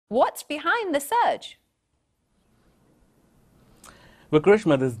What's behind the surge? Well,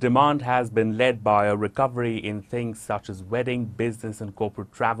 Krishma, this demand has been led by a recovery in things such as wedding, business and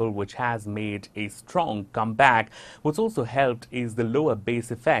corporate travel, which has made a strong comeback. What's also helped is the lower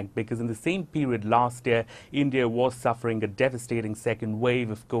base effect, because in the same period last year, India was suffering a devastating second wave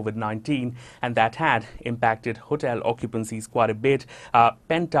of COVID-19, and that had impacted hotel occupancies quite a bit.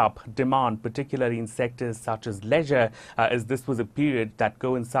 Pent-up demand, particularly in sectors such as leisure, as this was a period that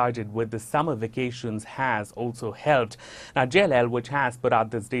coincided with the summer vacations, has also helped. Now, JLL, which has put out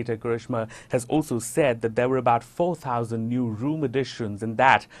this data, Karishma, has also said that there were about 4,000 new room additions, and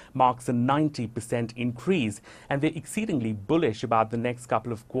that marks a 90% increase. And they're exceedingly bullish about the next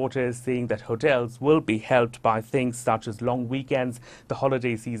couple of quarters, saying that hotels will be helped by things such as long weekends, the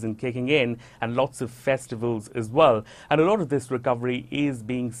holiday season kicking in, and lots of festivals as well. And a lot of this recovery is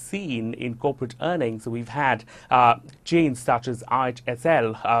being seen in corporate earnings. So we've had chains such as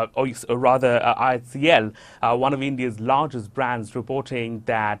IHSL, or rather IHCL, one of India's largest brands, reporting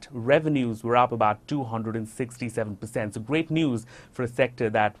that revenues were up about 267%. So great news for a sector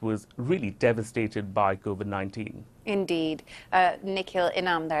that was really devastated by COVID-19. Indeed. Nikhil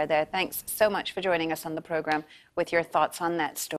Inamdar there. Thanks so much for joining us on the program with your thoughts on that story.